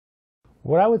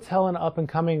What I would tell an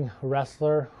up-and-coming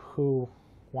wrestler who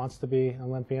wants to be an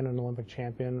Olympian and an Olympic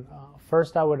champion,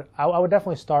 first I would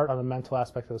definitely start on the mental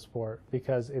aspect of the sport,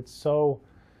 because it's so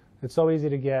easy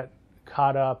to get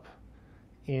caught up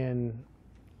in,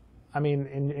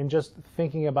 in just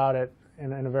thinking about it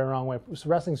in a very wrong way. So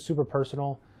wrestling's super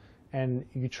personal, and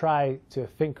you try to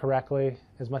think correctly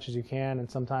as much as you can, and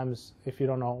sometimes if you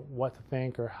don't know what to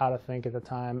think or how to think at the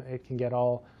time, it can get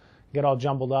all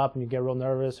jumbled up, and you get real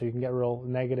nervous, or you can get real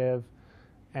negative.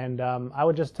 And I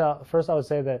would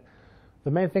say that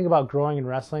the main thing about growing in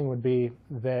wrestling would be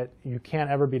that you can't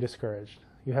ever be discouraged.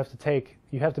 You have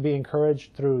to be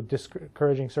encouraged through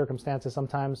discouraging circumstances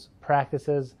sometimes,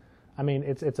 practices.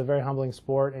 It's a very humbling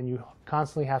sport, and you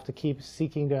constantly have to keep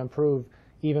seeking to improve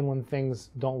even when things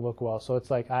don't look well. So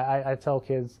it's like I tell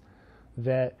kids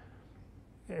that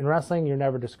in wrestling, you're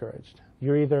never discouraged.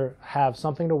 You either have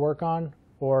something to work on,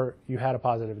 or you had a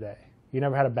positive day. You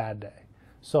never had a bad day.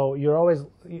 So you're always,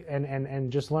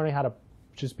 and just learning how to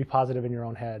just be positive in your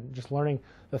own head, just learning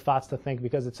the thoughts to think,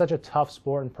 because it's such a tough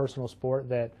sport and personal sport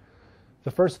that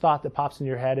the first thought that pops in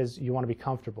your head is you want to be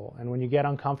comfortable. And when you get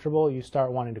uncomfortable, you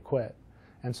start wanting to quit.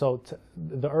 And so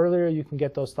the earlier you can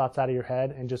get those thoughts out of your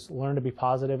head and just learn to be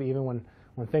positive, even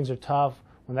when things are tough,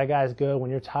 when that guy's good,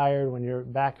 when you're tired, when your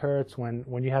back hurts,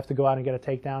 when you have to go out and get a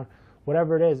takedown,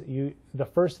 whatever it is, the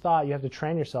first thought, you have to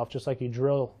train yourself, just like you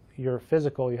drill your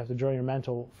physical, you have to drill your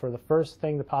mental. For the first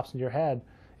thing that pops into your head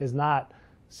is not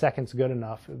seconds good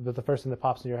enough, but the first thing that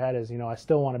pops in your head is, I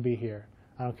still want to be here.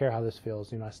 I don't care how this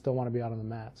feels. I still want to be out on the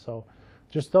mat. So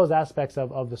just those aspects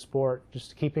of the sport,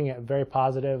 just keeping it very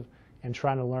positive and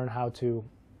trying to learn how to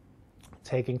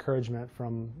take encouragement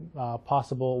from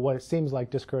possible, what it seems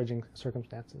like discouraging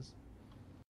circumstances.